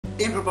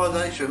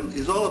Improvisation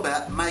is all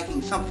about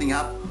making something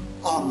up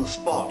on the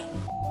spot.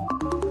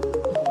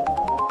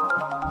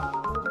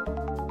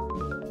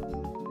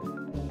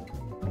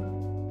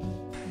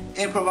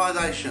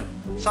 Improvisation,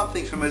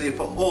 something familiar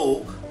for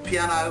all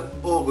piano,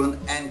 organ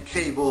and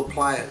keyboard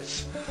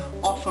players.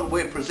 Often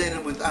we're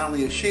presented with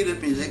only a sheet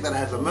of music that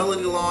has a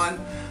melody line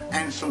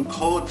and some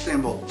chord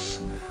symbols.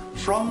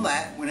 From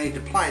that we need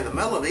to play the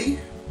melody,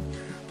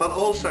 but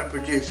also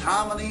produce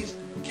harmonies,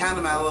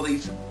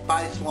 counter-melodies,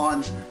 bass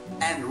lines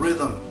and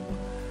rhythm.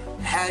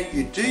 How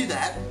you do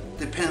that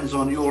depends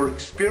on your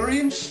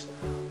experience,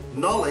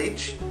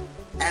 knowledge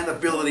and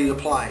ability to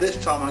play.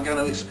 This time I'm going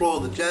to explore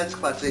the jazz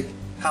classic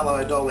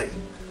Hello Dolly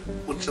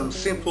with some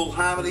simple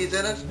harmonies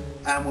in it,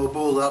 and we'll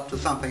build up to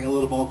something a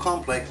little more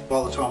complex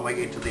by the time we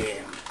get to the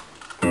end.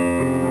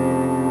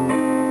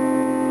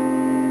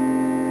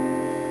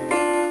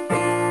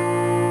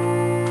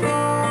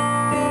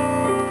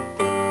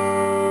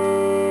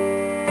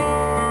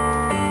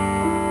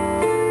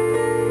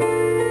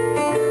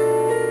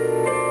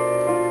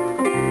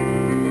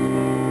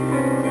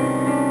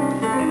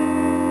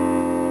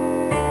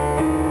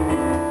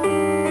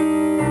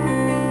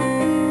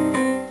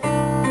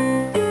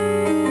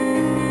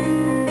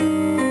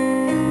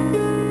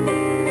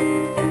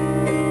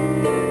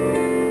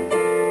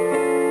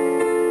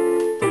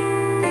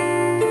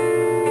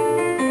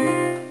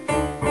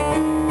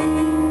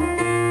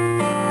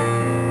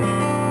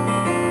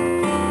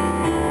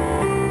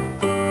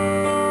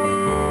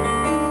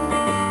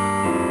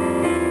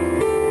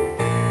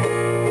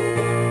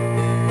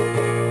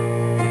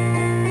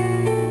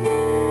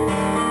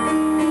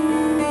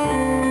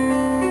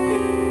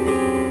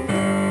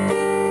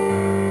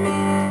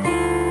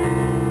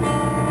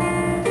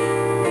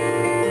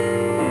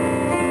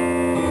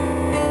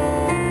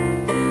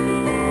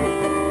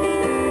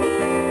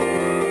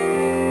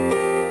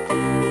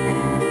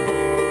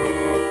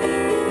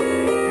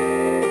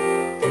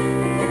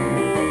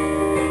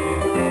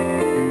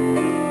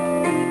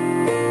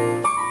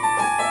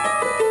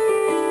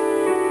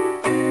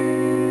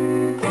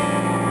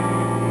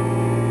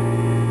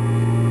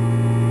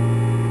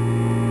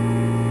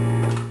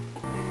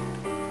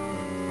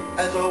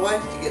 As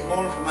always, to get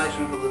more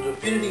information for the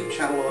definitive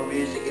channel on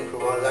music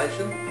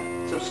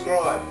improvisation,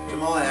 subscribe to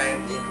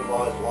miAim the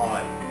Improvised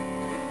line.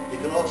 You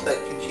can also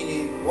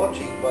continue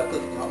watching by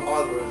clicking on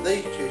either of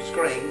these two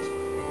screens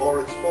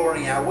or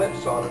exploring our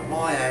website at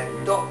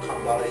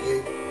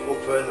miAim.com.au for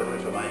further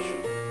information.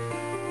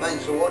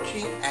 Thanks for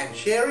watching and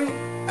sharing,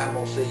 and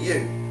we'll see you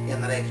in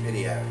the next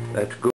video. That's good.